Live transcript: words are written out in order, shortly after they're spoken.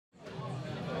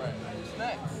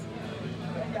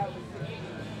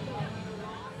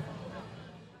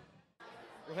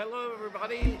Hello,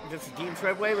 everybody. This is Dean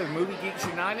Treadway with Movie Geeks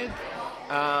United.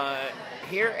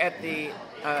 Here at the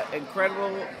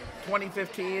incredible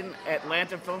 2015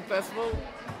 Atlanta Film Festival,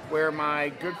 where my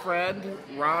good friend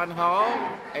Ron Hall,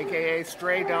 aka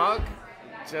Stray Dog,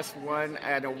 just won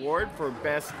an award for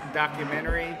Best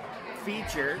Documentary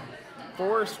Feature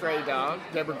for Stray Dog.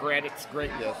 Debra Granik's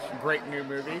great new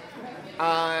movie.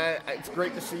 It's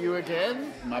great to see you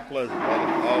again. My pleasure,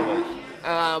 brother. Always.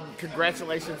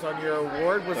 Congratulations on your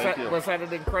award. Was that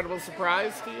an incredible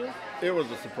surprise to you? It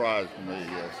was a surprise to me,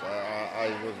 yes.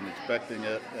 I wasn't expecting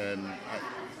it,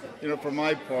 and for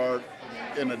my part,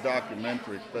 in a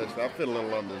documentary especially, I feel a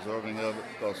little undeserving of it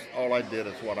because all I did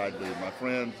is what I do. My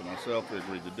friends and myself, we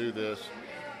agreed to do this.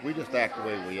 We just act the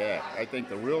way we act. I think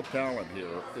the real talent here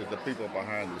is the people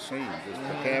behind the scenes. It's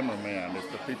the cameraman.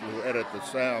 It's the people who edit the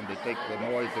sound. They take the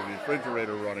noise of the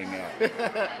refrigerator running out.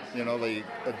 They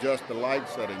adjust the light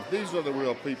settings. These are the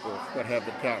real people that have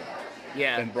the talent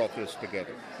and brought this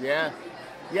together. Yeah,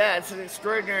 it's an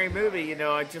extraordinary movie.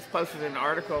 I just posted an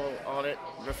article on it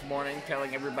this morning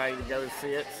telling everybody to go see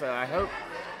it. So I hope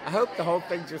the whole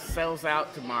thing just sells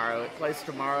out tomorrow. It plays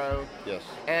tomorrow. Yes.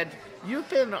 And you've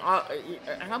been,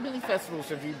 how many festivals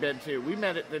have you been to? We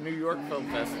met at the New York Film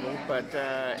Festival, but...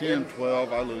 10,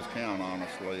 12, I lose count,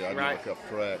 honestly. I never kept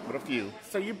track, but a few.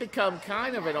 So you've become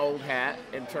kind of an old hat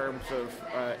in terms of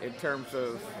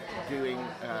doing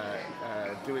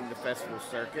the festival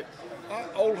circuit.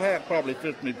 Old hat probably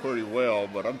fits me pretty well,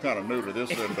 but I'm kind of new to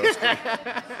this industry.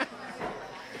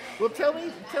 Well, tell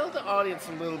the audience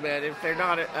a little bit, if they're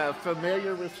not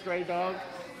familiar with Stray Dog,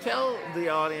 tell the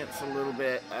audience a little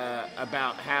bit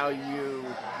about how you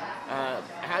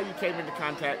came into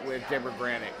contact with Debra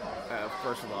Granik,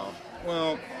 first of all.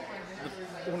 Well,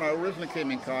 when I originally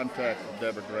came in contact with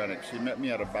Debra Granik, she met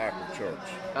me at a Backward church.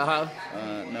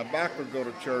 Now, Backward go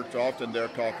to church, often they're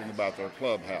talking about their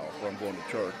clubhouse where I'm going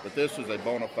to church, but this is a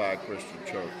bona fide Christian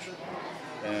church.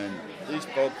 And these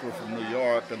folks were from New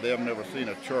York, and they've never seen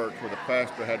a church where the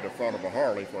pastor had the front of a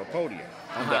Harley for a podium.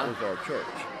 And that was our church.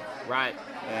 Right.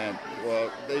 And, well,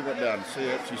 they went down to see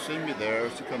it. She seen me there.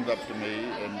 She comes up to me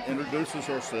and introduces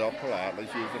herself politely.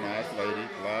 She was a nice lady,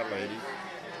 polite lady,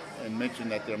 and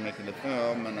mentioned that they're making the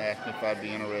film and asked me if I'd be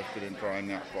interested in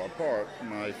trying out for a part.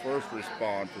 My first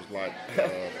response was like,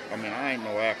 I ain't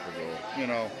no actor,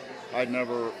 though. I'd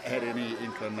never had any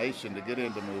inclination to get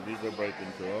into movies or break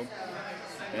into them.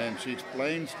 And she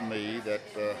explains to me that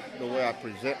the way I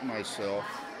present myself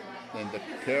and the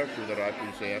character that I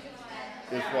present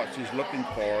is what she's looking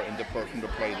for in the person to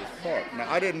play this part. Now,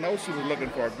 I didn't know she was looking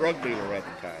for a drug dealer at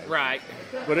the time. Right.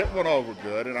 But it went over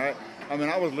good, and I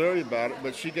was leery about it,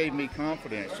 but she gave me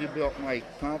confidence. She built my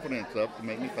confidence up to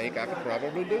make me think I could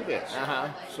probably do this.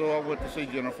 So I went to see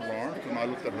Jennifer Lawrence, and I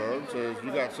looked at her and says,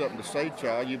 "You got something to say,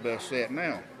 child, you best say it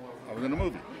now." I was in a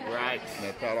movie. Right. And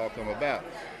that's how it all come about.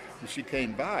 And she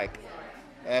came back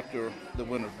after The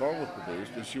Winter's Ball was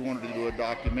produced, and she wanted to do a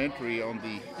documentary on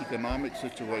the economic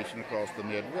situation across the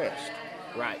Midwest.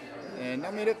 Right. And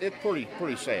it's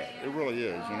pretty sad. It really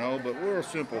is, but we're a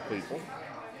simple people,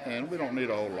 and we don't need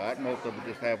a whole lot. Most of us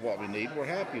just have what we need. We're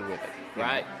happy with it.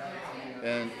 Right.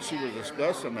 And she was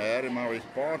discussing that, and my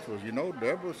response was,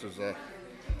 Deborah says,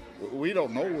 we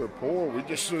don't know we're poor. We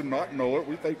just should not know it.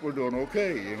 We think we're doing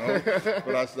okay,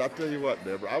 But I said, I'll tell you what,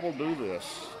 Deborah, I will do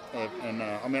this. And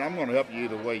I'm going to help you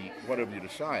either way, whatever you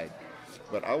decide.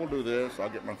 But I will do this. I'll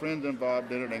get my friends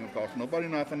involved in it. It ain't going to cost nobody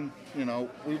nothing.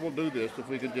 We will do this if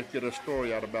we could just get a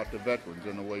story out about the veterans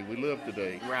and the way we live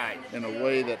today. Right. In a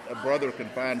way that a brother can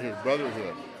find his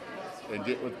brotherhood and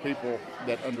get with people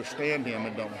that understand him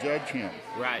and don't judge him.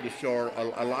 Right. To show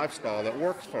a lifestyle that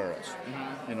works for us.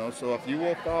 So if you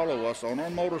will follow us on our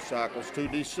motorcycles to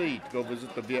D.C. to go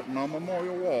visit the Vietnam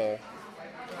Memorial Wall,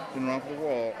 off the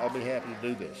wall, I'll be happy to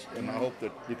do this, and I hope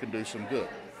that we can do some good.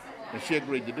 And she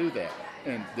agreed to do that,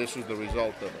 and this is the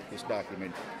result of it, this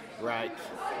documentary. Right.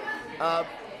 I'm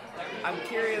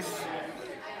curious,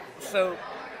 so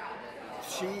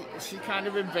she kind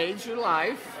of invades your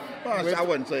life. Well, I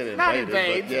wouldn't say it not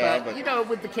invades, but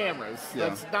with the cameras. Yeah.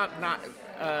 That's not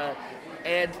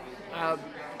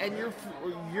and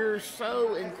you're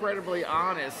so incredibly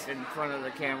honest in front of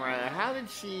the camera.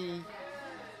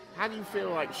 How do you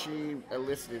feel like she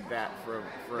elicited that from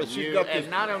you? And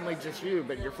not only just you,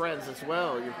 but your friends as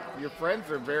well. Your friends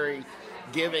are very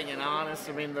giving and honest.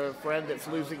 The friend that's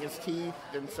losing his teeth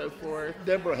and so forth.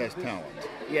 Debra has talent.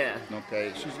 Yeah.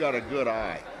 Okay, she's got a good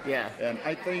eye. Yeah. And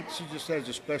I think she just has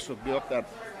a special gift that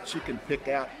she can pick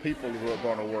out people who are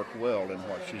going to work well in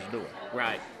what she's doing.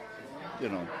 Right.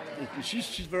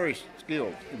 She's very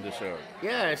skilled in this area.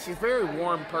 Yeah, she's a very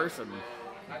warm person.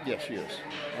 Yes, she is.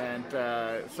 And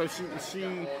so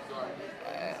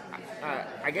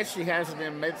I guess she has an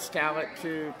immense talent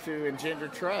to engender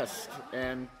trust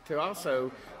and to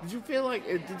also. Did you feel like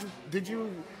did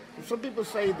you? Some people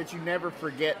say that you never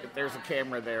forget that there's a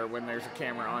camera there when there's a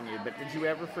camera on you, but did you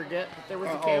ever forget that there was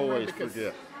a camera? Always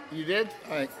forget. You did?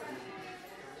 I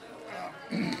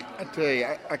tell you,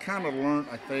 I kind of learned,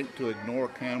 I think, to ignore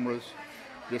cameras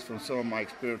just from some of my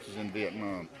experiences in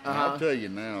Vietnam. And I'll tell you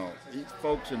now, these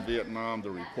folks in Vietnam, the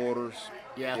reporters,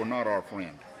 were not our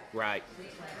friend. Right.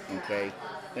 Okay?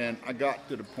 And I got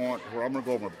to the point where I'm going to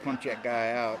go over and punch that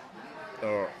guy out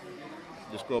or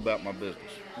just go about my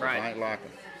business. Right. I ain't like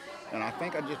him. And I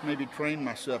think I just maybe trained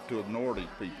myself to ignore these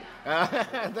people.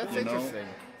 That's interesting.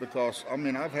 Because, I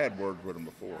mean, I've had words with them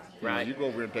before. Right. You go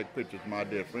over here and take pictures of my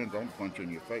dear friends, I'm going to punch you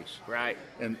in your face. Right.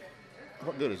 And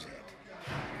what good is that?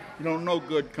 No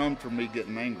good comes from me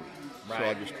getting angry. Right. So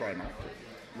I just try not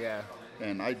to. Yeah.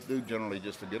 And I do generally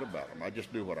just forget about them. I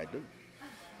just do what I do.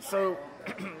 So,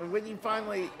 when you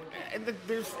finally, and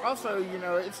there's also,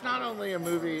 it's not only a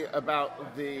movie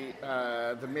about the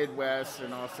Midwest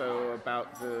and also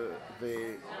about the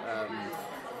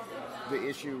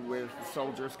issue with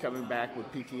soldiers coming back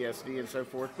with PTSD and so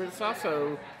forth, but it's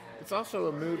also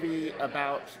a movie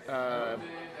about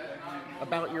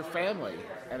your family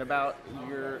and about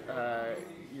your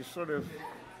sort of,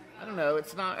 I don't know.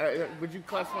 It's not. Would you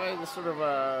classify it as sort of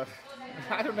a?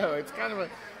 I don't know. It's kind of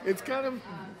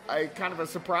a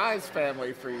surprise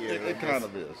family for you. It kind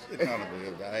of is. It kind of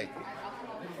is.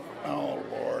 Oh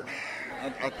Lord,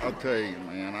 I'll tell you,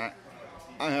 man.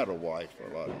 I had a wife for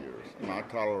a lot of years, and I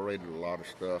tolerated a lot of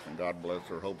stuff, and God bless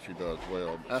her. Hope she does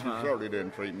well. But she certainly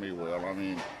didn't treat me well. I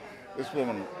mean, this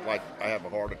woman, like, I have a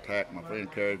heart attack. My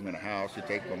friend carries me in a house. She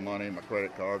takes my money, my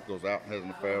credit card, goes out and has an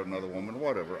affair with another woman,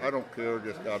 whatever. I don't care.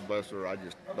 Just God bless her. I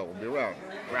just don't be around her.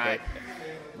 Okay? Right.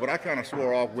 But I kind of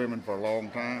swore off women for a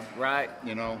long time. Right.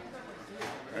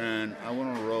 And I went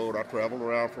on the road. I traveled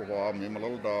around for a while, me and my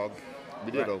little dog. We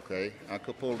did okay. I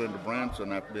pulled into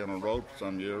Branson after being on the road for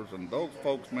some years, and those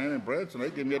folks, man, in Branson,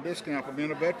 they give me a discount for being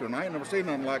a veteran. I ain't never seen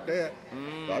nothing like that.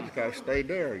 So I just kind of stayed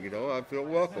there, I feel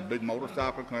welcome. Big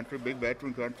motorcycle country, big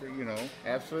veteran country,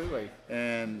 Absolutely.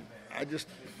 And I just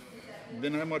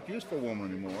didn't have much use for a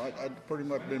woman anymore. I'd pretty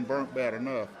much been burnt bad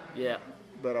enough. Yeah.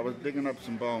 But I was digging up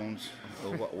some bones,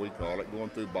 or what we call it,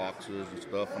 going through boxes and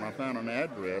stuff, and I found an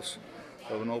address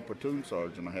of an old platoon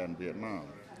sergeant I had in Vietnam.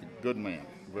 Good man.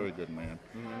 Very good man.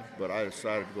 But I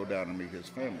decided to go down and meet his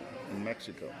family in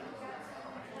Mexico.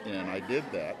 And I did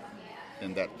that,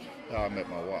 and that's how I met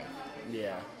my wife.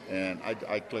 Yeah. And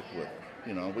I clicked with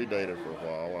her. We dated for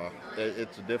a while.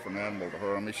 It's a different animal to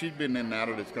her. I mean, she's been in and out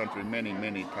of this country many,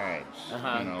 many times,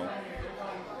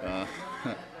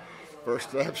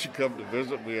 First time she come to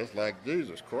visit me, it's like,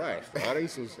 Jesus Christ. He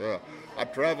says, I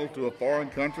traveled to a foreign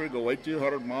country, go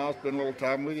 1,800 miles, spend a little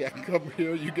time with you. I can come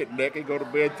here, you get naked, go to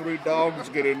bed, 3 dogs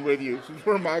get in with you. She says,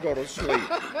 where am I going to sleep?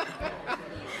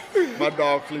 My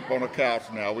dogs sleep on a couch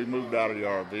now. We moved out of the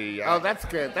RV. That's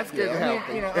good. That's good to help.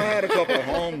 I had a couple of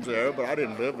homes there, but I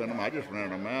didn't live in them. I just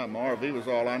rented them out. My RV was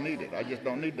all I needed. I just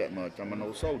don't need that much. I'm an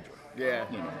old soldier. Yeah.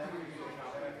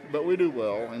 But we do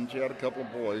well, and she had a couple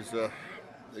of boys.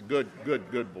 Good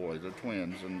boys. They're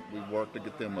twins, and we worked to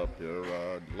get them up here.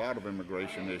 A lot of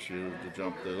immigration issues to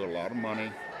jump through, a lot of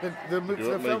money. The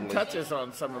film touches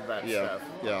on some of that stuff.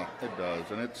 Yeah, it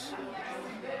does. And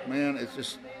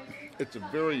it's a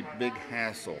very big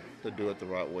hassle to do it the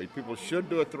right way. People should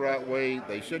do it the right way.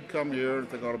 They should come here if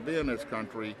they're going to be in this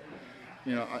country.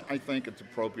 I think it's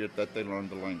appropriate that they learn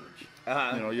the language.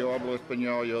 Yo hablo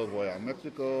español, yo voy a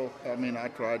Mexico. I mean, I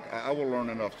will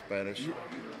learn enough Spanish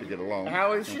to get along.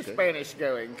 How is your Spanish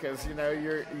going? Because,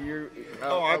 you're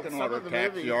I can order a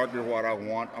taxi, argue what I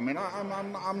want. I mean,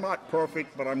 I'm not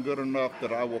perfect, but I'm good enough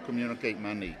that I will communicate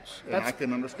my needs. And I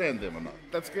can understand them enough.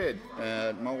 That's good.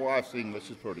 And my wife's English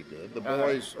is pretty good. The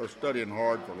boys are studying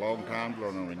hard for a long time to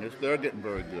learn English. They're getting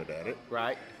very good at it.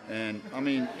 Right. And, I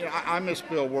mean, I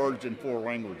misspell words in 4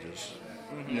 languages.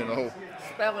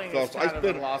 Spelling is kind of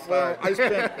a lost art. I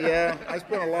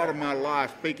spent a lot of my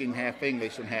life speaking half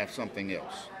English and half something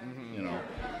else,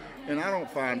 And I don't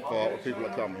find fault with people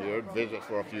that come here, visit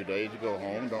for a few days, go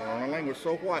home, don't learn a language.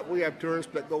 So what? We have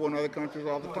tourists that go in other countries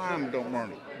all the time and don't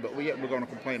learn it. But we're going to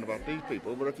complain about these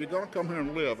people. But if you're going to come here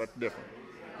and live, that's different.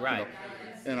 Right.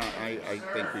 And I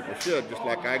think people should, just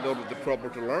like I go to the trouble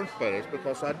to learn Spanish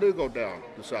because I do go down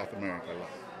to South America a lot.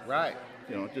 Right.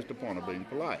 Just a point of being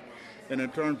polite. And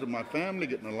in terms of my family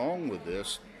getting along with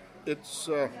this, it's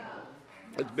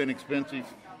been expensive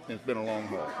and it's been a long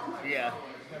haul. Yeah.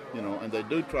 you know, and they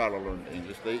do try to learn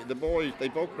English. The boys, they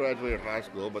both graduated high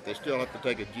school, but they still have to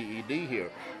take a GED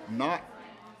here, not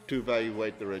to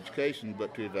evaluate their education,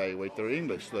 but to evaluate their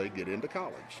English so they get into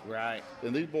college. Right.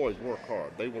 And these boys work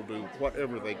hard. They will do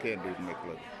whatever they can do to make a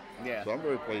living. Yeah. So I'm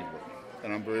very pleased with them.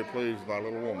 And I'm very pleased with my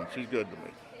little woman. She's good to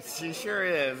me. She sure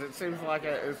is. It seems like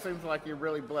you're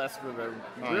really blessed with a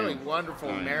really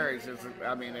wonderful marriage. As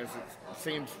it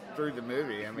seems through the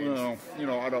movie. I mean, well, you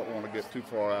know, I don't want to get too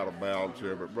far out of bounds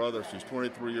here, but brother, she's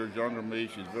 23 years younger than me.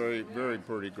 She's a very, very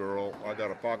pretty girl. I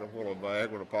got a pocket full of bag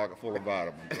with a pocket full of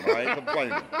vitamins, and I ain't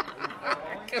complaining.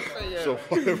 Good for you. So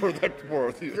whatever that's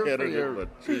worth, you get it. But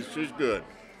she's good.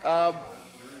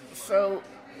 So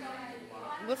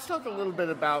let's talk a little bit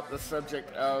about the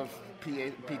subject of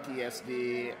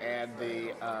PTSD and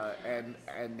the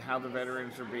and how the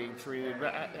veterans are being treated.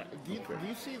 Do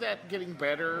you see that getting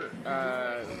better?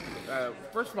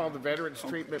 First of all, the veterans'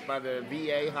 treatment by the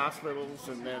VA hospitals,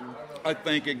 and then I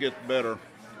think it gets better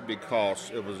because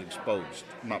it was exposed,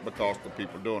 not because the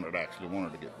people doing it actually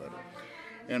wanted to get better.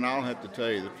 And I'll have to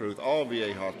tell you the truth, all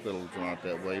VA hospitals are not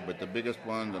that way, but the biggest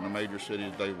ones in the major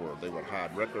cities, they were. They would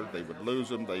hide records, they would lose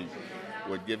them, they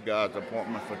would give guys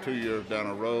appointments for 2 years down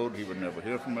the road, he would never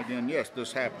hear from them again. Yes,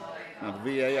 this happened. Now the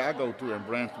VA I go to in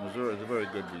Branson, Missouri is a very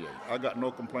good VA. I got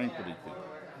no complaints with these people,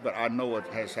 but I know it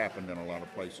has happened in a lot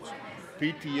of places.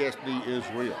 PTSD is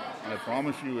real. I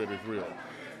promise you it is real.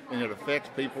 And it affects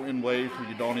people in ways where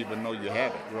you don't even know you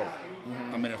have it, really.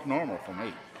 Mm-hmm. I mean, it's normal for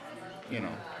me, you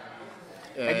know.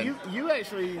 And you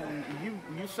actually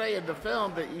say in the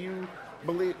film that you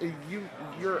believe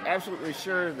you're absolutely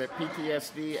sure that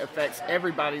PTSD affects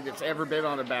everybody that's ever been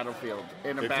on a battlefield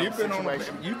in a battle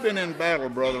situation. You've been in battle,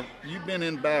 brother. You've been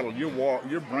in battle. Your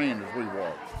brain is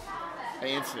rewired.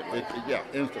 Instantly.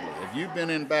 Instantly. If you've been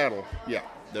in battle,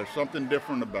 there's something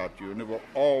different about you, and it will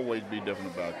always be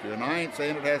different about you. And I ain't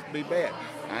saying it has to be bad.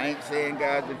 I ain't saying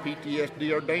guys with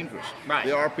PTSD are dangerous. Right.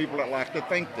 There are people that like to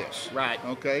think this. Right.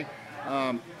 Okay.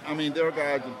 I mean, there are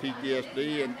guys with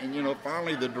PTSD, and you know,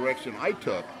 finally the direction I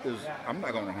took is I'm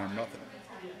not going to harm nothing.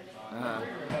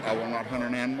 I will not hunt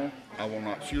an animal. I will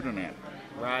not shoot an animal.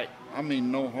 Right. I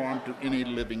mean, no harm to any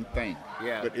living thing.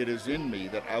 Yeah. But it is in me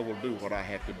that I will do what I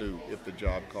have to do if the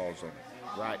job calls on me.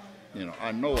 Right. You know,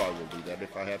 I know I will do that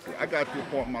if I have to. I got to a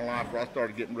point in my life where I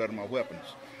started getting rid of my weapons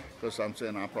because I'm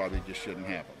saying I probably just shouldn't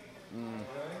have them.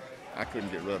 I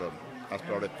couldn't get rid of them. I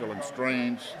started feeling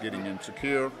strange, getting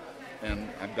insecure, and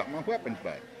I've got my weapons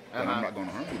back. And I'm not going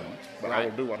to harm anyone, but I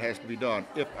will do what has to be done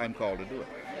if I'm called to do it.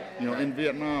 You know, in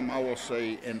Vietnam, I will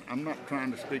say, and I'm not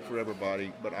trying to speak for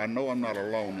everybody, but I know I'm not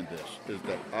alone in this, is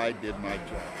that I did my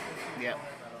job. Yeah.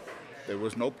 There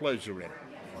was no pleasure in it.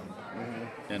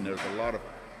 And there's a lot of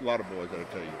boys that'll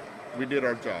tell you that. We did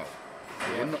our job.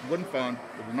 It wasn't fun.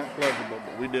 It was not pleasurable,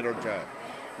 but we did our job.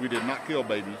 We did not kill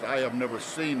babies. I have never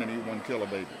seen anyone kill a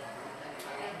baby.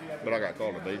 But I got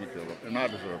called a baby killer, and I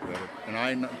deserve better. And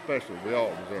I ain't nothing special. We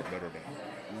all deserve better than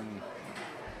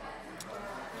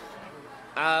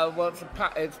that. Well,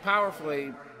 it's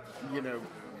powerfully,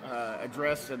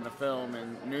 addressed in the film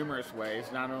in numerous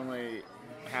ways. Not only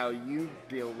how you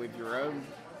deal with your own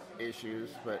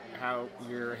issues, but how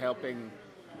you're helping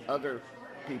other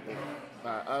people,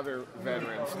 other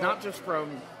veterans, not just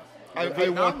from the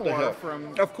Vietnam War.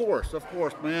 Of course,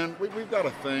 man. We've got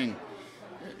a thing.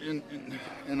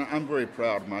 And I'm very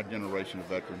proud of my generation of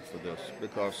veterans for this,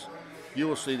 because you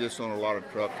will see this on a lot of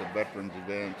trucks at veterans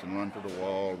events and Run to the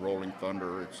Wall, Rolling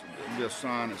Thunder. It's this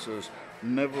sign that says,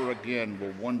 never again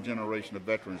will one generation of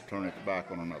veterans turn its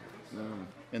back on another.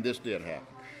 And this did happen.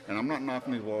 And I'm not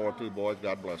knocking these World War II boys,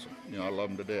 God bless them. You know, I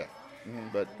love them to death.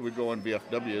 But we go in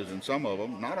VFWs, and some of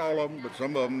them, not all of them, but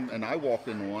some of them, and I walked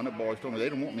into one, the boys told me they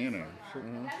didn't want me in there. So,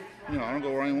 you know, I don't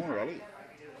go where I want I leave.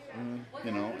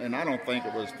 You know, and I don't think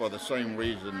it was for the same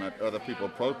reason that other people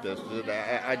protested.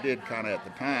 I did kind of at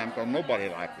the time, because nobody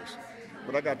liked us.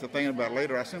 But I got to thinking about it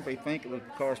later, I simply think it was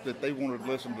because that they wanted to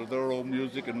listen to their old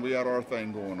music and we had our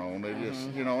thing going on. They just,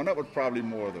 you know, and that was probably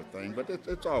more of their thing, but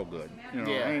it's all good. You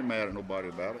know, I ain't mad at nobody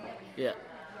about it. Yeah.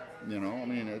 You know, I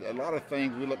mean, a lot of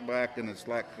things we look back and it's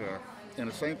like, and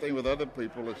the same thing with other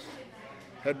people, it's,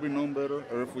 had we known better,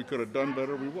 or if we could have done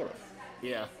better, we would have.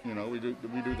 Yeah. You know, we do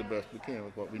the best we can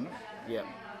with what we know. Yep.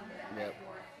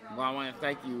 Well, I want to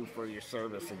thank you for your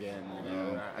service again. You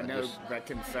know, I know that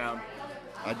can sound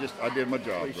I did my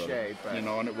job, cliche, brother. You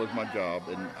know, and it was my job,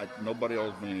 and nobody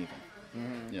owes me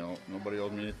anything. You know, nobody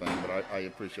owes me anything, but I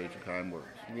appreciate your kind words.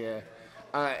 Yeah.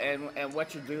 And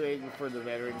what you're doing for the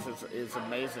veterans is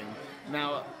amazing.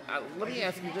 Now, let me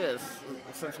ask you this.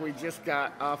 Since we just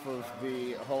got off of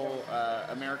the whole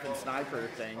American Sniper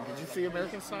thing, did you see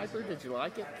American Sniper? Did you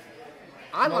like it?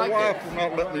 I My like wife it. will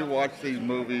not let me watch these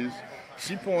movies.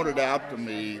 She pointed out to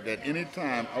me that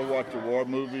anytime I watch a war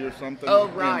movie or something, Oh,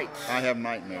 right. I have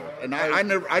nightmares, and I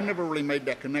never really made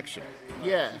that connection.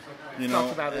 Yeah. You know,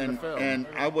 Talked about it in the film. and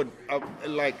I'd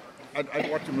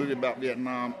watch a movie about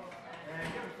Vietnam.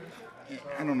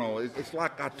 I don't know. It's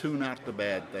like I tune out the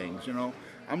bad things. You know,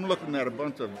 I'm looking at a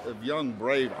bunch of young,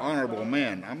 brave, honorable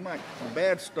men. I'm not the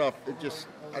bad stuff.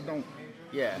 I don't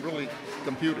really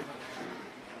compute it.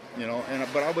 You know,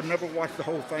 but I would never watch the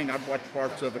whole thing. I'd watch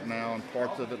parts of it now and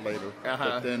parts of it later.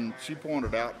 But then she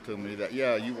pointed out to me that,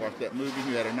 you watched that movie and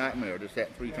you had a nightmare. Just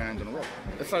that 3 times in a row.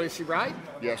 So is she right?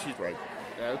 Yeah, she's right.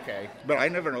 Okay. But I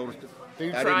never noticed it. Do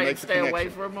you I try didn't and make the stay away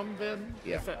connection. from them then?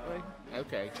 Yeah. Is that way?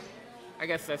 Okay. I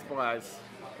guess that's wise.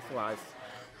 That's wise.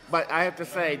 But I have to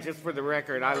say, just for the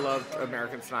record, I loved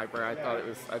American Sniper. I thought it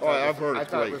was. I've heard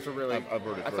it's great. It was a really. I've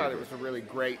heard it's I very thought it good. was a really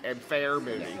great and fair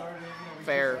movie.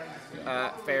 Fair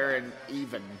and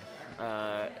even.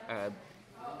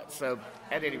 So,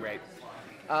 at any rate,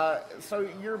 so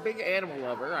you're a big animal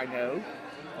lover, I know.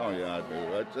 Oh yeah, I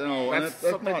do. That's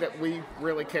something that we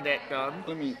really connect on.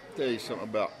 Let me tell you something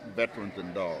about veterans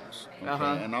and dogs.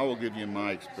 Okay? And I will give you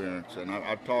my experience. And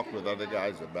I've talked with other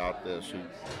guys about this who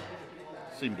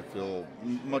seem to feel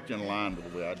much in line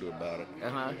with the way I do about it.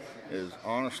 Is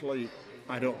honestly,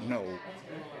 I don't know.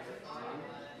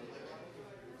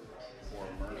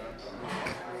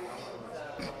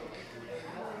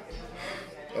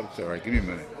 I'm sorry, give me a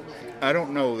minute. I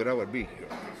don't know that I would be here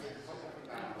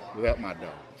without my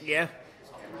dog. Yeah.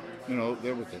 You know,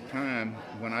 there was a time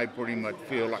when I pretty much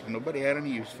feel like nobody had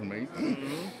any use for me.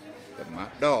 But my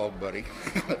dog, buddy.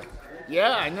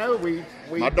 Yeah, I know. We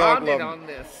My dog bonded loved on me.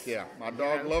 this. Yeah, my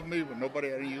dog loved me when nobody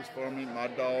had any use for me. My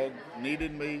dog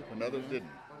needed me when others didn't.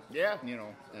 Yeah. You know,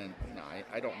 and no,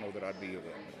 I don't know that I'd be here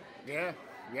without him. Yeah.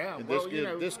 Yeah. And Well, you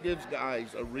know. this gives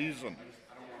guys a reason.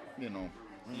 You know,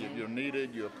 you're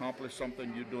needed, you accomplish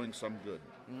something, you're doing some good.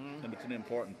 And it's an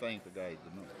important thing for guys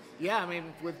to know. Yeah, I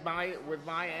mean, with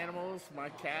my animals, my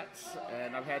cats,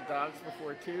 and I've had dogs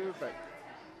before too, but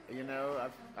you know,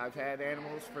 I've had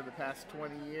animals for the past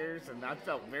 20 years, and I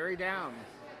felt very down.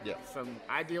 Yeah.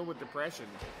 I deal with depression.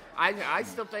 I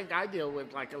still think I deal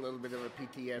with like a little bit of a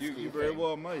PTSD. You very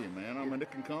well may, man. I mean,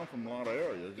 it can come from a lot of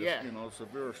areas. Just, you know,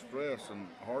 severe stress and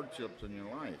hardships in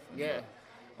your life. And,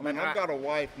 I mean, I've got a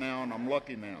wife now, and I'm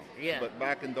lucky now. Yeah. But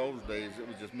back in those days, it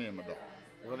was just me and my dog.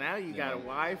 Well, now you got a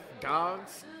wife,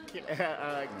 dogs.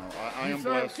 I you am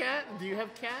still have blessed. cat? Do you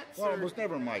have cats? Well, or- it was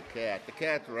never my cat. The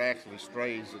cats are actually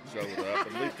strays that showed up,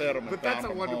 and we fed them and But found that's a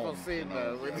them wonderful home, scene, you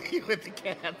know. though, with the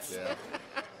cats. Yeah.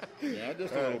 Yeah,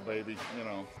 just a little baby, you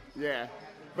know. Yeah.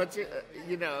 But,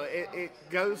 you know, it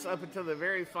goes up until the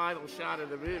very final shot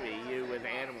of the movie, you with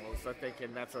animals, I think,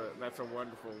 and that's a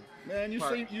wonderful Man,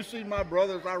 part. you see my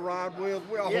brothers I ride with,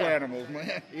 we're all animals,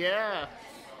 man. Yeah.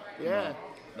 Yeah.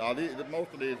 No,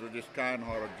 most of these are just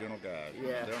kind-hearted, gentle guys.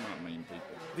 Yeah. They're not mean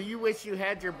people. Do you wish you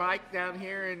had your bike down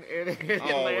here in I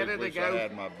always Atlanta to wish go? I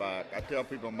had my bike. I tell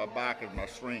people my bike is my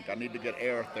shrink. I need to get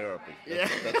air therapy. Yeah.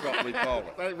 That's what we call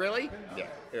it. But really? Yeah,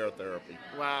 air therapy.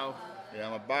 Wow. Yeah,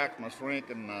 my bike's my shrink,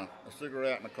 and a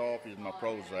cigarette and a coffee is my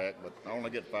Prozac, but I only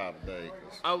get 5 a day.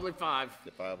 Only 5.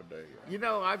 Get 5 a day. Yeah. You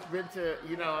know, I've been to,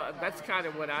 you know, that's kind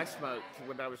of what I smoked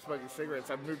when I was smoking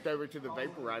cigarettes. I've moved over to the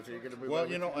vaporizer. You're going to move Well,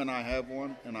 over? you know, and I have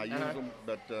one, and I use them,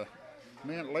 but,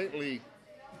 man, lately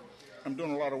I'm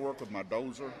doing a lot of work with my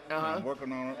dozer. And I'm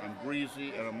working on it. I'm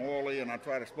greasy, and I'm oily, and I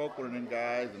try to smoke one of them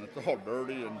guys, and it's all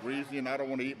dirty and greasy, and I don't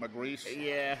want to eat my grease.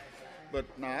 Yeah. But,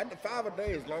 no, 5 a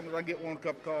day, as long as I get 1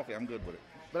 cup of coffee, I'm good with it.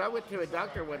 But I went to a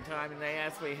doctor one time, and they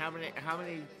asked me, how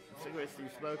many cigarettes do you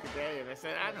smoke a day? And I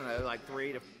said, I don't know, like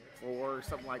 3 to 4 or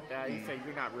something like that. He said,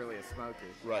 you're not really a smoker.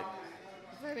 Right.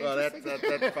 Isn't Well, that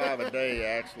interesting? that 5 a day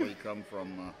actually come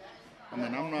from, I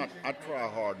mean, I try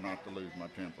hard not to lose my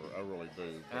temper. I really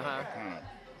do. But I kind of,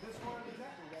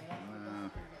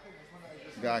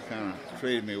 guy kind of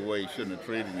treated me a way he shouldn't have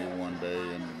treated me one day,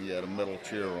 and he had a middle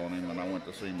cheer on him, and I went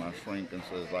to see my shrink and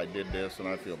says, I did this, and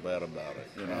I feel bad about it,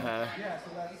 you know.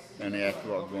 And he asked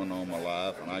what was going on in my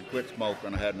life, and I quit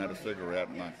smoking. I hadn't had a cigarette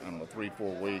in, like, I don't know,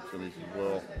 3-4 weeks, and he said,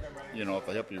 well, you know, if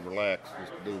I help you relax,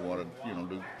 just do one, you know,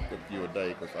 do a few a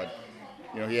day, because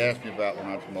you know, he asked me about when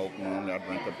I was smoking, normally I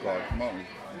drink up coffee. Come on,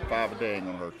 5 a day ain't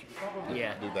gonna hurt you.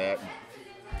 Just do that and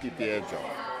keep the edge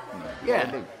off. You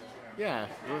know, Yeah,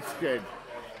 that's good.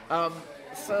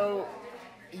 So,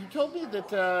 you told me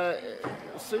that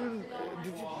soon.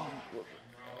 Did you?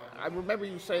 I remember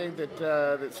you saying that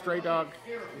that Stray Dog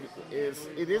is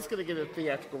going to get a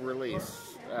theatrical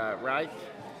release, right?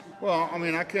 Well, I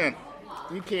mean, I can't.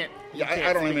 You can't.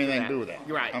 I don't have anything to do with that.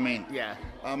 You're right. I mean,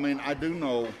 I mean, I do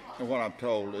know, And what I'm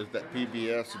told is that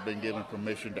PBS has been given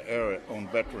permission to air it on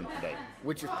Veterans Day.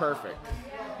 Which is perfect.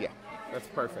 Yeah. That's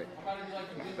perfect.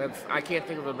 I can't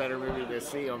think of a better movie to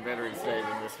see on Veterans Day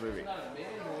than this movie.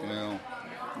 You know,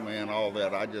 man, all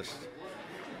that.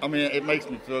 I mean, it makes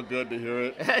me feel good to hear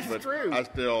it. That's but true.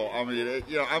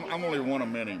 I'm only one of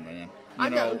many, man. I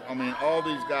know. I mean, all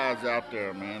these guys out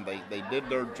there, man, they did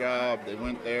their job. They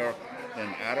went there,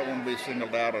 and I don't want to be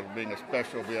singled out as being a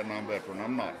special Vietnam veteran.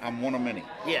 I'm not. I'm one of many.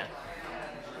 Yeah.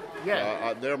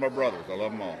 Yeah. They're my brothers. I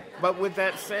love them all. But with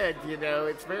that said, you know,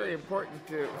 it's very important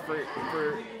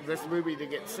for this movie to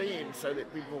get seen so that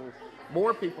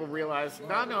more people realize,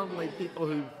 not only people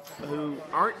who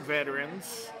aren't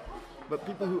veterans, but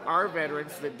people who are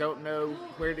veterans that don't know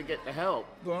where to get the help.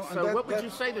 Well, so what would you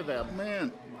say to them?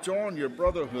 Man, join your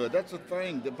brotherhood. That's the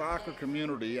thing, the biker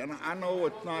community. And I know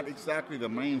it's not exactly the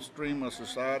mainstream of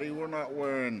society. We're not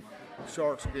wearing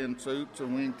shark skin suits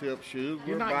and wingtip shoes.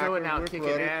 You're not going out kicking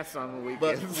ass on the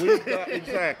weekends. But we've got,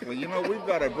 exactly. You know, we've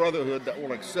got a brotherhood that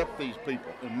will accept these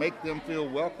people and make them feel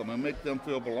welcome and make them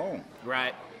feel belong.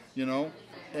 Right. You know,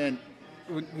 and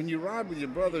when you ride with your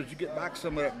brothers, you get back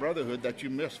some of that brotherhood that you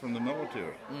missed from the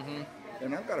military. Mm-hmm.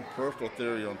 And I've got a personal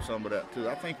theory on some of that, too.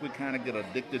 I think we kind of get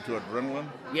addicted to adrenaline.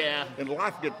 Yeah. And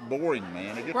life gets boring,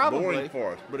 man. It gets boring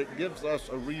for us, but it gives us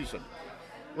a reason.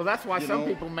 Well, that's why some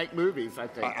people make movies, I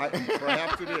think.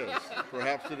 Perhaps it is.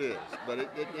 Perhaps it is. But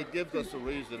it gives us a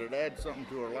reason. It adds something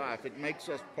to our life. It makes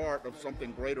us part of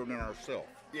something greater than ourselves.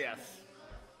 Yes.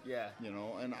 Yeah. You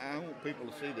know, and I want people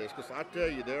to see this, because I tell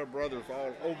you, there are brothers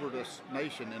all over this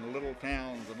nation in little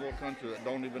towns and little countries that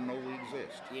don't even know we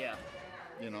exist. Yeah.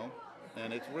 You know,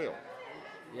 and it's real.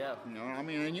 Yeah. You know, I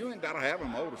mean, and you ain't got to have a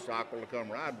motorcycle to come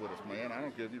ride with us, man. I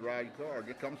don't care if you ride your car.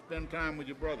 Just come spend time with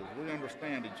your brothers. We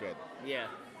understand each other. Yeah.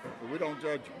 But we don't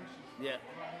judge you. Yeah.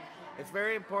 It's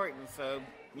very important. So,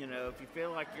 you know, if you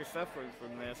feel like you're suffering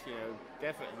from this, you know,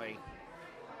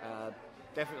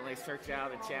 definitely search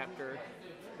out a chapter.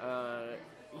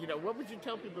 You know, what would you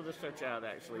tell people to search out,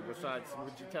 actually, besides,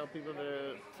 would you tell people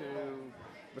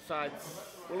besides...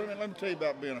 Well, let me tell you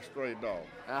about being a stray dog.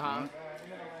 Uh-huh.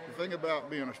 The thing about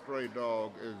being a stray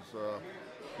dog is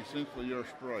essentially you're a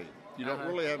stray. You don't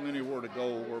really have anywhere to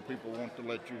go where people want to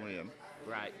let you in.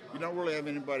 Right. You don't really have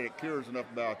anybody that cares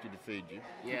enough about you to feed you.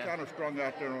 Yeah. You're kind of strung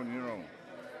out there on your own.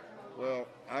 Well,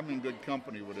 I'm in good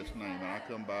company with this name, and I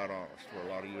come by it honest. For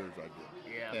a lot of years I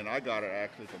did. Yeah. And I got it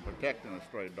actually from protecting a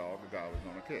stray dog the guy was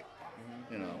going to kick.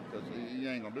 Mm-hmm. You know, because you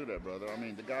ain't going to do that, brother. I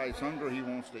mean, the guy's hungry, he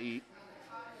wants to eat.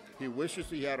 He wishes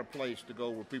he had a place to go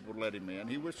where people would let him in.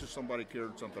 He wishes somebody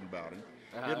cared something about him.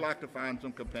 He'd like to find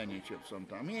some companionship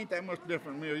sometime. He ain't that much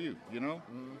different than me or you, you know?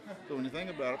 Mm-hmm. So when you think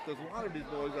about it, there's a lot of these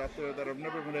boys out there that have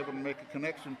never been able to make a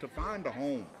connection to find a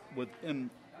home within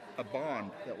a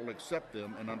bond that will accept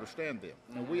them and understand them.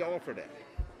 And we offer that.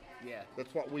 Yeah.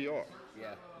 That's what we are.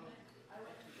 Yeah.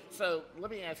 So let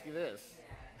me ask you this.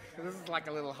 This is like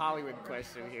a little Hollywood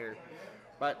question here.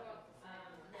 But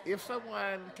if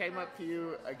someone came up to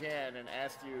you again and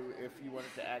asked you if you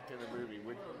wanted to act in a movie,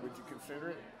 would you consider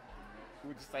it?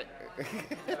 Would you say?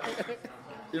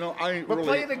 You know, I ain't but really...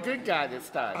 playing a good guy this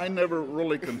time. I never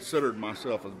really considered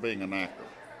myself as being an actor.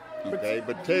 Okay,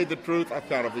 but tell you the truth, I've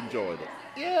kind of enjoyed it.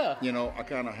 Yeah. You know, I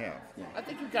kind of have. Yeah. I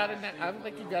think you've got a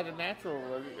natural.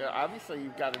 Obviously,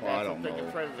 you've got a natural thing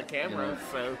in front of the camera. You know,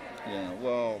 so. Yeah.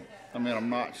 Well, I mean, I'm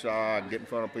not shy. I get in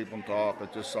front of people and talk.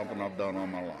 It's just something I've done all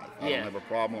my life. I don't have a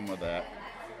problem with that.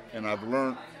 And I've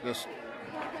learned this.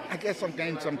 I guess I've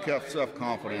gained some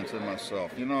self-confidence in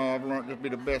myself. You know, I've learned to be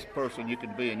the best person you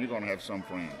can be, and you're going to have some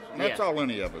friends. And that's all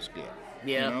any of us get.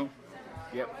 Yeah. You know?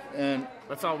 Yep. And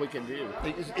that's all we can do.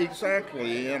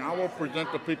 Exactly. And I will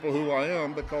present to people who I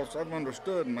am because I've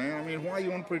understood, man. I mean, why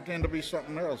you want to pretend to be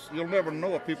something else? You'll never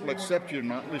know if people accept you or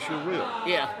not unless you're real.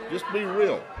 Yeah. Just be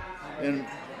real. And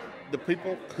the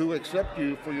people who accept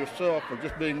you for yourself or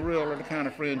just being real are the kind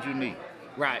of friends you need.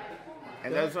 Right.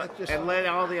 And and let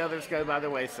all the others go by the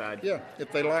wayside. Yeah.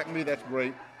 If they like me, that's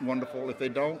great. Wonderful. If they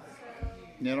don't,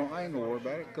 you know, I ain't gonna worry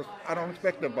about it because I don't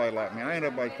expect everybody to like me. I ain't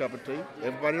everybody's cup of tea.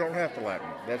 Everybody don't have to like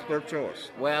me. That's their choice.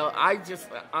 Well, I just,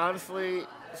 honestly,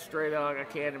 Stray Dog, I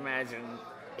can't imagine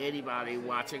anybody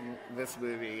watching this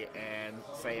movie and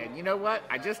saying, you know what,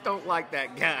 I just don't like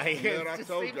that guy. Man, I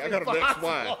told you, I got an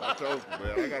ex-wife. I told you,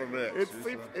 man, I got an ex.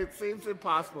 It seems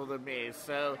impossible to me,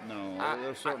 so... No,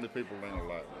 there's certainly people that ain't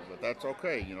like me, but that's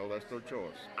okay, you know, that's their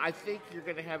choice. I think you're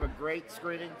going to have a great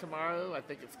screening tomorrow. I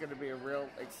think it's going to be a real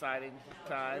exciting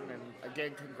time, and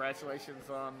again, congratulations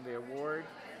on the award.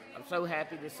 I'm so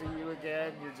happy to see you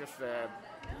again. You're just a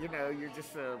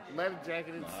leather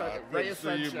jacketed ray of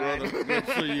sunshine. Good to see you, brother. Good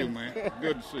to see you, man.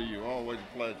 Good to see you. Always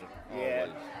a pleasure. Always. Yeah.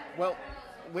 Well,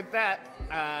 with that,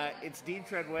 it's Dean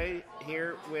Treadway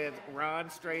here with Ron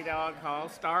Stray Dog Hall,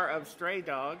 star of Stray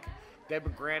Dog,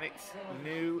 Debra Granik's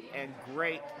new and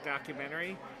great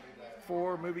documentary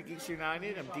for Movie Geeks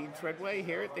United. I'm Dean Treadway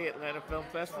here at the Atlanta Film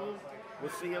Festival.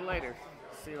 We'll see you later.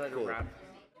 See you later, Cool. Ron.